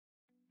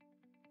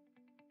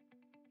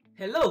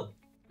Hello,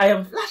 I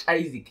am Flash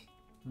Isaac.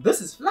 This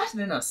is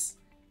Flashlearners.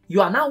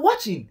 You are now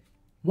watching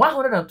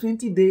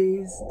 120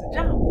 Days to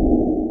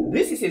Jamb.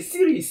 This is a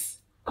series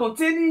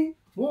containing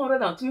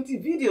 120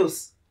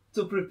 videos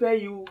to prepare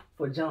you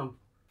for Jamb.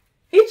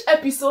 Each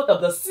episode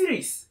of the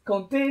series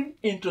contains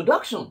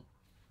introduction,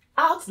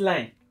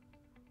 outline,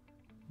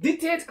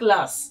 detailed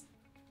class,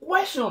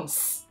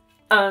 questions,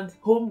 and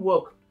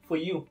homework for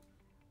you.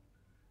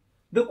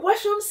 The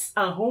questions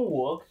and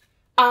homework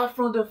are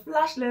from the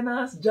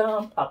Flashlearners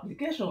Jamb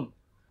application.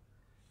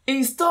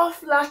 Install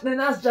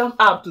Flashlearners Jamb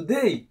app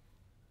today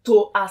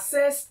to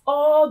access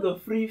all the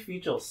free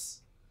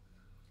features.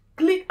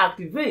 Click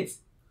Activate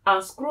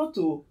and scroll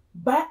to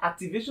Buy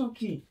Activation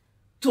Key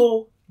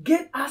to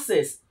get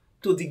access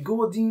to the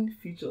golden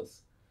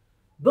features.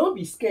 Don't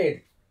be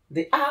scared,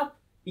 the app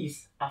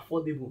is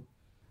affordable.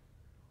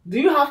 Do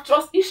you have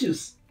trust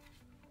issues?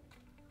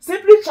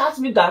 Simply chat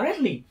me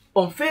directly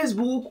on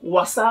Facebook,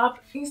 WhatsApp,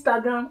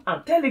 Instagram,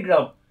 and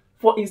Telegram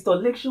for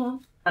installation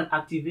and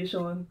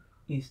activation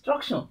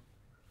instruction.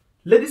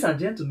 Ladies and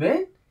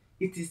gentlemen,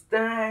 it is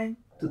time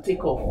to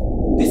take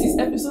off. This is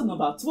episode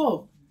number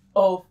 12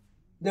 of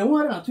the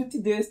 120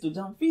 Days to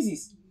Jamb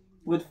Physics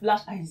with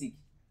Flash Isaac.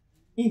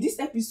 In this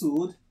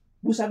episode,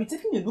 we shall be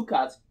taking a look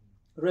at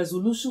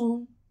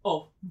resolution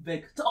of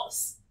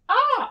vectors.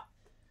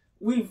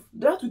 We've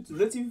dealt with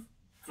relative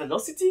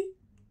velocity,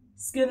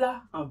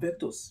 scalar, and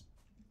vectors.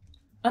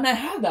 And I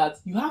heard that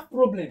you have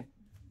problem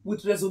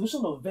with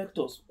resolution of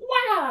vectors.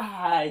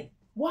 Why?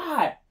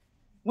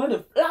 When the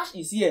Flash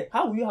is here,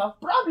 how will you have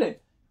problem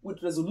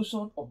with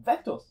resolution of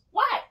vectors?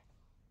 Why?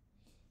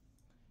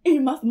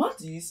 In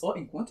mathematics or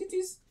in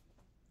quantities,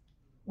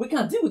 we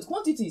can deal with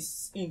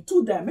quantities in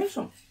 2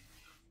 dimensions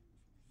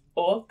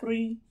or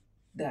 3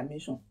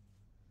 dimensions.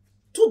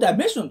 2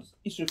 dimensions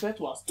is referred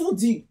to as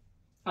 2D,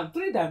 and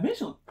 3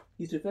 dimensions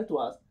is referred to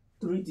as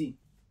 3D.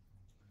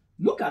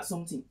 Look at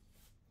something.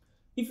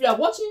 If you are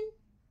watching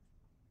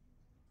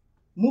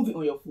movie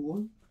on your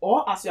phone,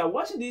 or as you are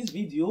watching this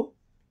video,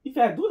 if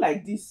I do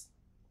like this,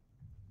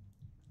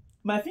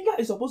 my finger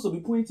is supposed to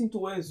be pointing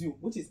towards you,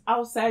 which is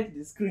outside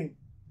the screen.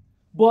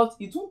 But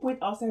it won't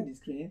point outside the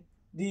screen.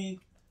 The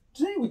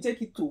train will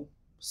take it to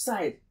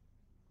side,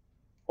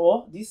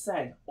 or this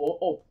side, or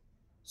up.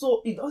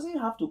 So it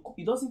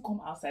doesn't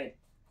come outside.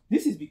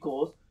 This is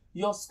because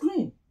your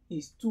screen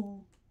is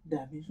 2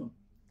 dimensions.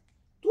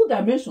 2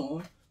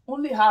 dimensions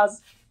only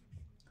has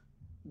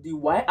the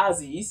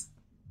y-axis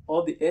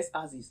or the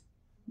s-axis.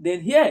 Then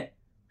here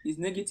is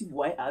negative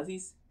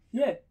y-axis,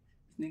 here is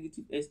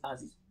negative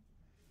s-axis.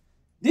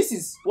 This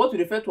is what we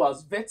refer to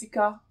as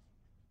vertical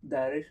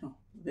direction.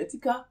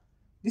 Vertical,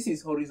 this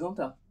is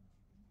horizontal.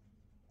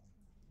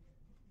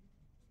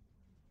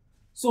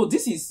 So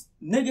this is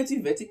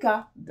negative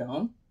vertical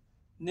down,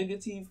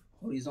 negative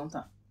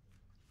horizontal.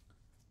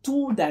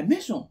 2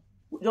 dimension,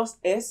 just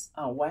s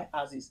and y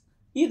axis.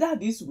 Either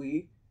this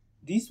way,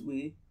 this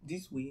way,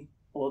 this way,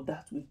 or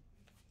that way.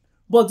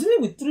 But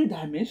dealing with 3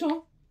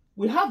 dimensions,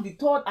 we have the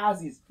 3rd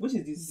axis, which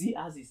is the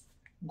z-axis,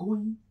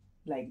 going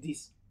like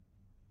this.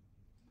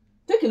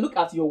 Take a look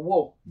at your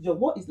wall. Your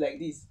wall is like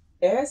this,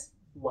 s,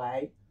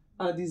 y,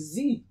 and the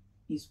z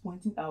is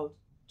pointing out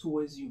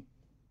towards you.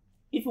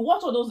 If you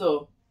watch all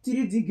those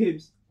 3D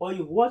games, or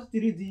you watch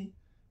 3D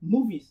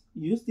movies,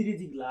 you use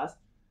 3D glass,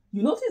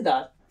 you notice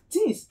that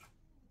things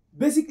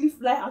basically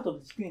fly out of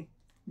the screen.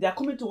 They are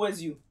coming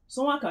towards you.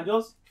 Someone can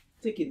just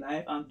take a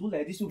knife and do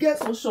like this. You get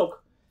so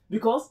shocked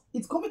because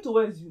it's coming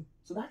towards you.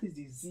 So that is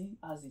the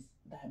z-axis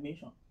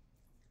dimension.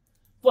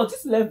 For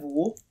this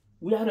level,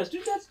 we are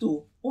restricted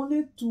to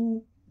only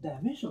 2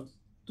 dimensions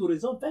to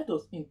resolve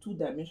vectors in 2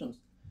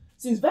 dimensions.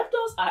 Since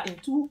vectors are in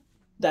 2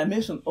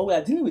 dimensions, or we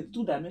are dealing with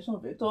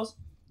 2-dimensional vectors,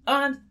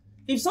 and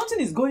if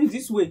something is going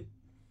this way,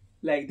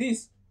 like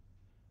this,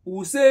 we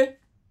will say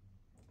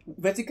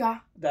vertical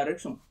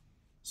direction.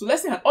 So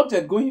let's say an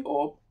object going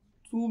up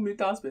 2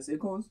 meters per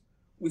second,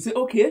 we say,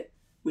 okay,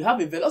 we have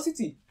a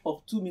velocity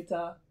of 2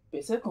 meters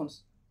per second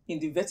in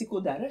the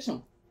vertical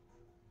direction.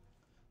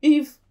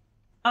 If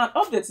an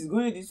object is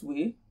going this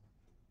way,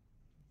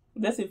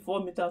 let's say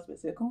 4 meters per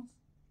second,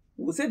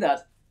 we will say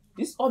that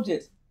this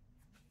object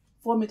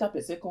 4 meters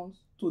per second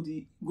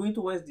going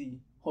towards the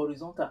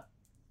horizontal.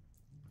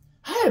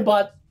 How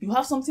about you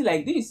have something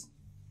like this,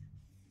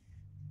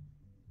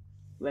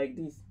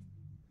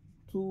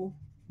 2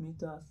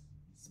 meters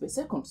per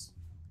second.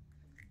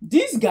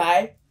 This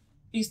guy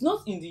is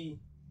not in the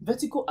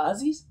vertical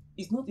axis,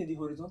 it's not in the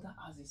horizontal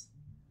axis.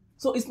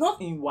 So it's not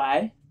in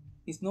y,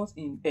 it's not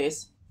in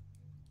s.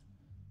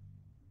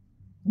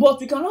 But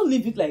we cannot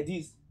leave it like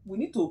this. We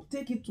need to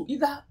take it to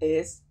either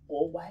s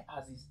or y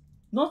axis.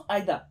 Not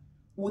either.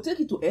 We'll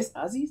take it to s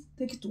axis,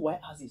 take it to y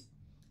axis.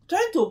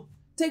 Trying to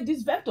take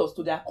these vectors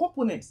to their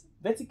components,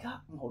 vertical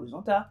and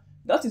horizontal.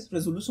 That is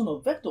resolution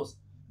of vectors.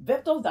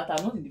 Vectors that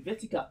are not in the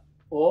vertical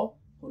or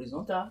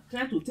horizontal,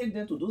 trying to take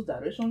them to those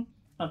directions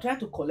and trying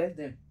to collect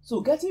them.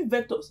 So getting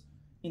vectors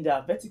in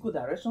their vertical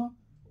direction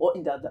or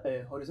in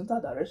their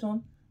horizontal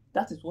direction,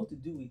 that is what to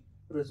do with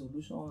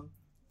resolution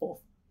of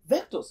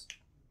vectors.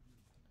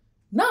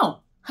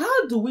 Now,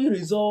 how do we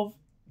resolve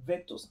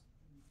vectors?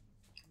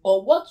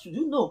 Or what should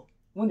you know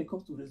when it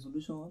comes to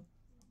resolution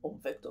of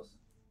vectors?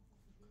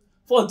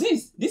 For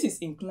this is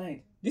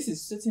inclined. This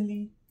is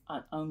certainly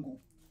an angle.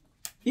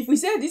 If we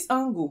say this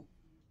angle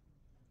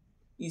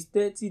is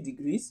 30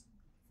 degrees,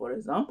 for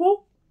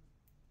example,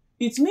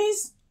 it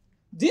means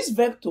this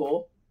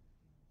vector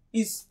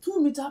is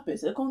 2 meters per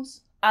second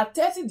at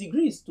 30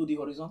 degrees to the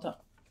horizontal.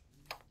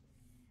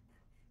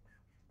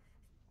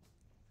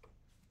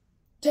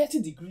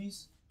 30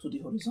 degrees to the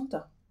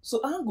horizontal.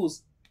 So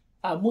angles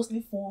are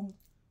mostly formed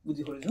with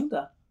the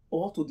horizontal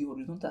or to the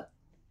horizontal.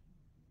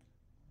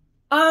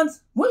 And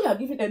when you are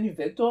given any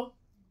vector,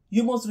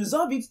 you must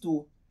resolve it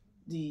to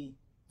the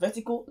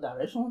vertical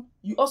direction.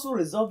 You also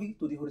resolve it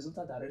to the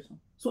horizontal direction.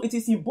 So it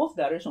is in both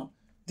directions.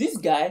 This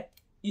guy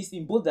is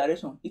in both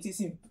directions. It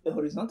is in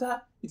horizontal,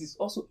 it is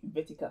also in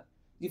vertical.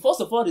 You first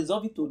of all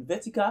resolve it to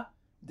vertical,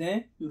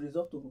 then you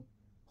resolve to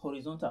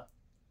horizontal.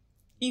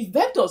 If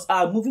vectors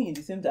are moving in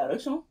the same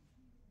direction,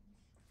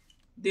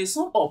 they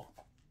sum up.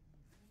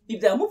 If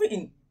they are moving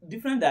in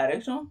different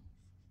directions,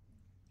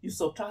 you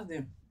subtract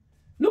them.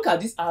 Look at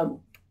this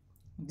arrow.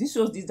 This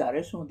shows this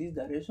direction,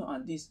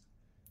 and this.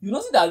 You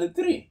notice that the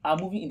three are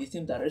moving in the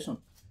same direction.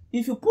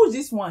 If you push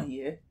this one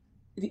here,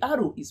 the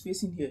arrow is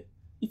facing here.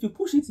 If you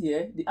push it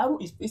here, the arrow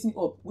is facing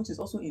up, which is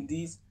also in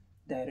this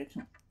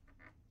direction.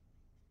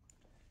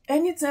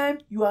 Anytime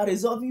you are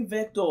resolving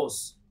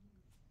vectors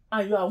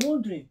and you are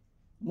wondering,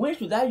 when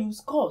should I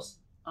use cos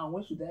and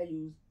when should I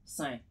use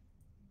sine?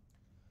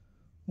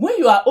 When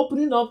you are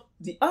opening up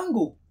the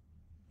angle,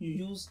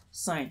 you use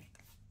sine.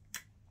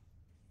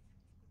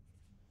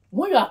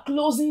 When you are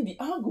closing the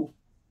angle,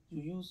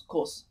 you use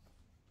cos.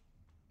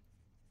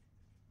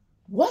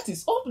 What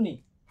is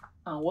opening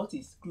and what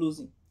is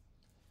closing?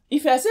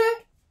 If I say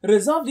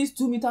resolve this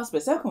 2 meters per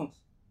second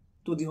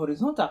to the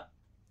horizontal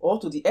or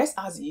to the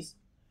x-axis,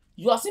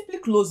 you are simply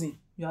closing.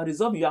 You are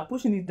resolving, you are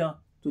pushing it down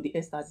to the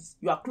x-axis.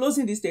 You are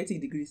closing this 30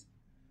 degrees.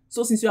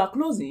 So since you are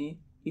closing,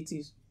 it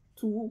is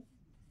 2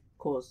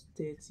 cos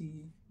 30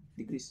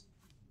 degrees.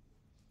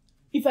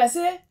 If I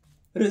say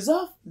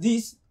resolve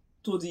this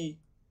to the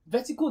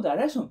vertical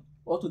direction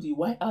or to the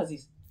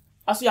y-axis,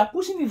 as you are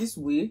pushing it this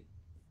way,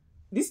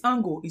 this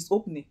angle is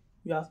opening.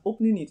 You are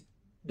opening it.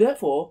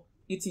 Therefore,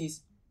 it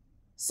is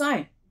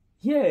sine.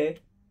 Here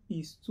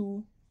is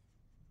 2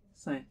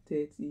 sine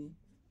 30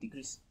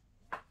 degrees.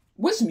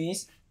 Which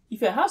means,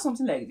 if I have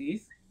something like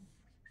this,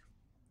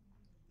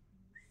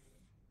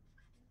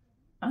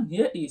 and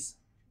here is,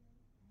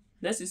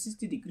 let's say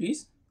 60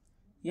 degrees,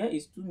 here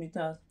is 2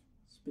 meters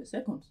per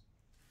second.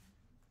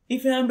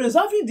 If I am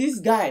resolving this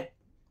guy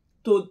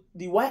to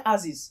the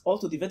y-axis or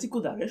to the vertical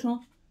direction,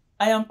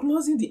 I am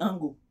closing the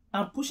angle.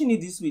 I'm pushing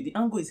it this way. The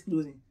angle is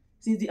closing.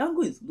 Since the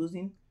angle is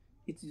closing,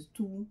 it is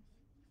 2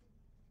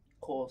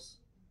 cos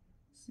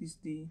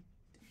 60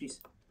 degrees.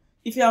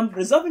 If I am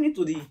resolving it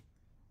to the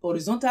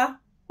horizontal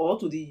or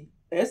to the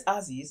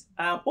x-axis,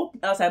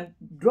 as I'm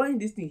drawing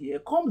this thing here,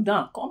 come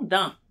down.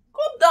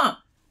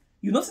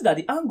 You notice that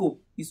the angle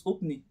is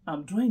opening.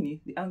 I'm drawing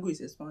it, the angle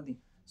is expanding.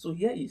 So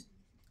here is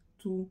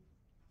 2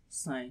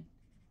 sine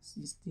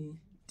 60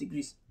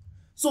 degrees.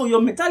 So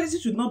your mentality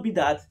should not be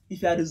that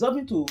if you are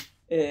resolving to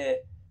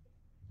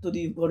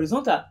the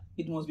horizontal,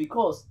 it must be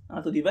cos,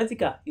 and to the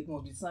vertical, it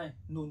must be sine.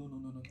 No.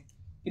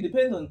 It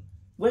depends on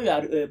where you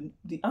are,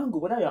 the angle,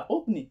 whether you are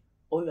opening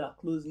or you are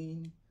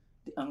closing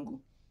the angle.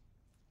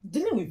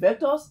 Dealing with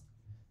vectors,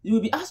 you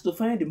will be asked to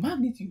find the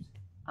magnitude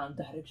and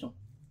direction.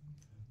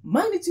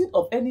 Magnitude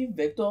of any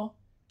vector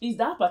is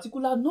that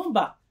particular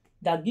number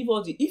that gives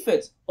us the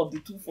effect of the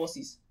two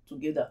forces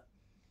together.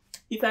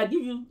 If I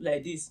give you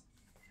like this,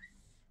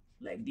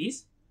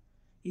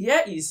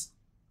 here is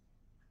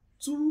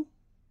 2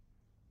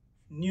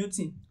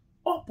 Newton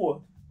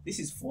upward. This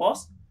is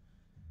force.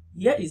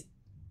 Here is,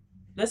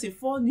 let's say,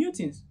 4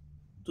 newtons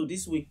to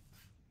this way.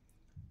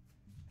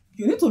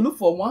 You need to look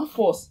for one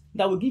force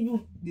that will give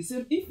you the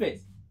same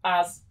effect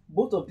as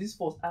both of these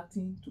forces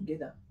acting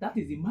together. That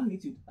is the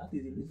magnitude. That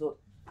is the result.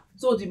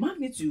 So the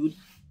magnitude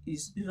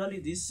is usually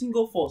this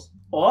single force,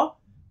 or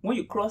when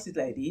you cross it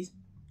like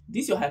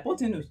this your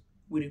hypotenuse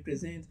will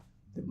represent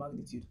the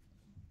magnitude.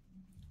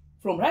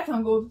 From right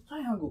angle to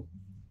triangle,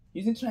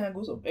 using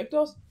triangles of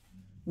vectors,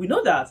 we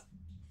know that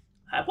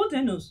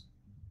hypotenuse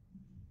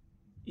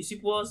is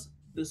equals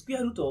the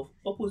square root of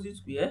opposite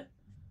square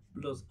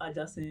plus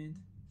adjacent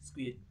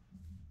square.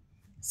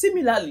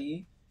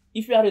 Similarly,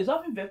 if you are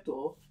resolving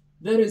vector,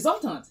 the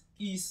resultant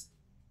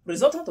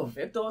of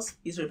vectors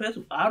is referred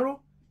to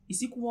arrow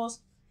is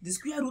equals the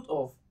square root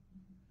of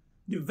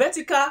the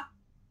vertical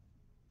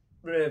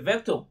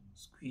vector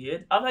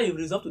squared. After you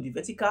resolve to the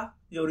vertical,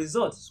 your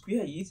result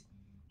square is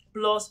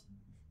plus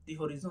the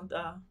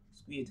horizontal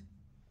squared.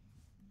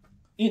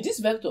 In this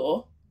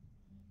vector,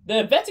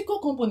 the vertical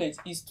component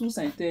is 2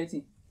 sine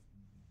 30.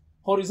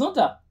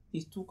 Horizontal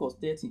is 2 cos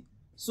 30.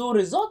 So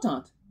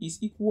resultant is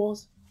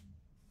equals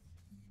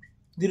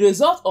the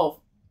result of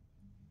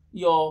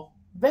your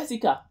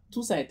vertical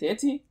 2 sine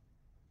 30.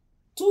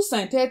 2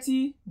 sine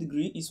 30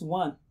 degree is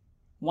 1.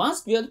 1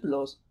 squared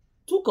plus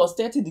 2 cos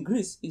 30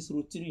 degrees is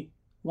root 3.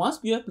 1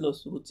 squared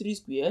plus root 3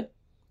 squared,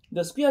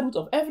 the square root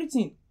of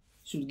everything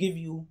should give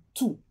you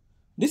 2.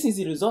 This is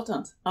the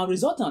resultant, and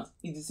resultant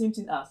is the same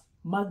thing as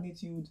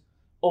magnitude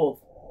of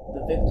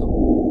the vector.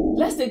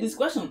 Let's take this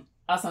question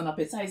as an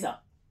appetizer.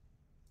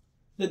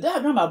 The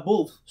diagram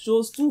above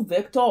shows 2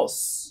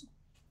 vectors.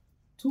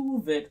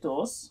 2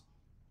 vectors,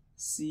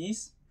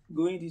 6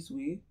 going this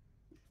way,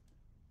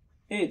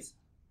 8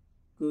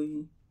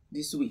 going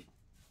this way.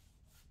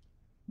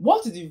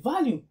 What is the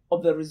value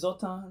of the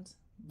resultant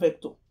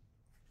vector?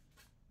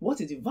 What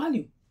is the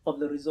value of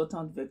the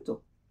resultant vector?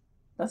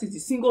 That is the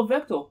single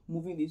vector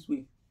moving this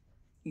way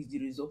is the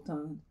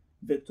resultant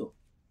vector.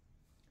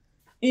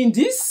 In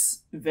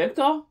this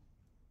vector,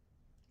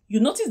 you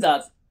notice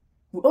that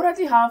we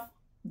already have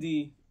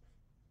the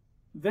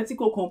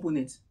vertical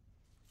component.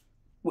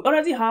 We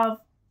already have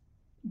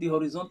the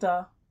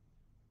horizontal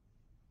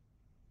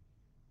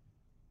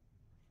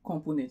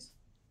component.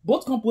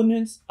 Both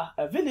components are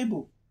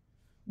available.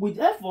 We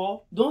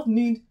therefore don't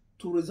need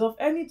to resolve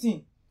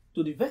anything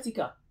to the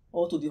vertical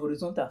or to the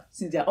horizontal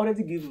since they are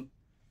already given.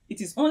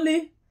 It is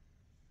only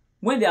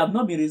when they have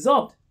not been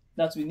resolved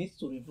that we need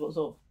to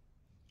resolve.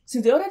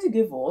 Since they already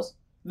gave us,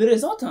 the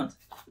resultant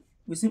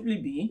will simply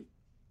be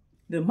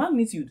the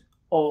magnitude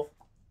of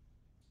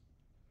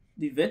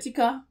the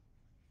vertical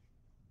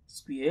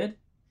squared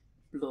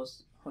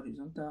plus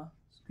horizontal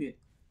squared.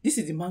 This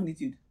is the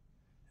magnitude.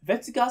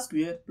 Vertical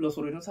squared plus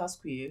horizontal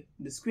squared,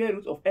 the square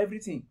root of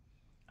everything.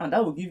 And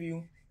that will give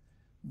you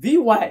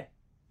Vy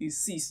is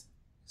 6.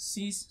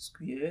 6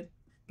 squared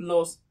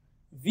plus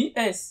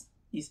Vs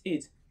is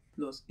 8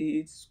 plus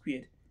 8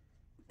 squared.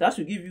 That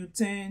should give you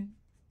 10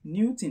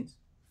 newtons.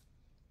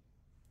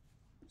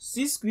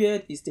 6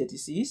 squared is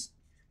 36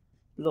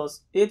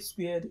 plus 8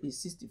 squared is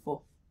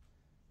 64.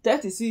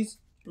 36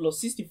 plus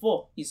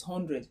 64 is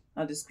 100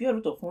 and the square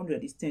root of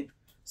 100 is 10.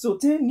 So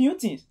 10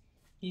 newtons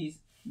is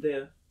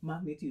the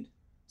magnitude.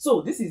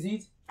 So this is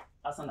it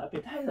as an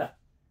appetizer.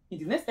 In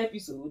the next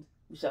episode,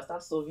 we shall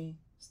start solving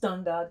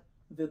standard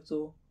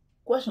vector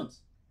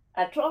questions.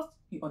 I trust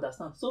you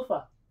understand so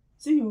far.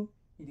 See you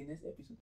in the next episode.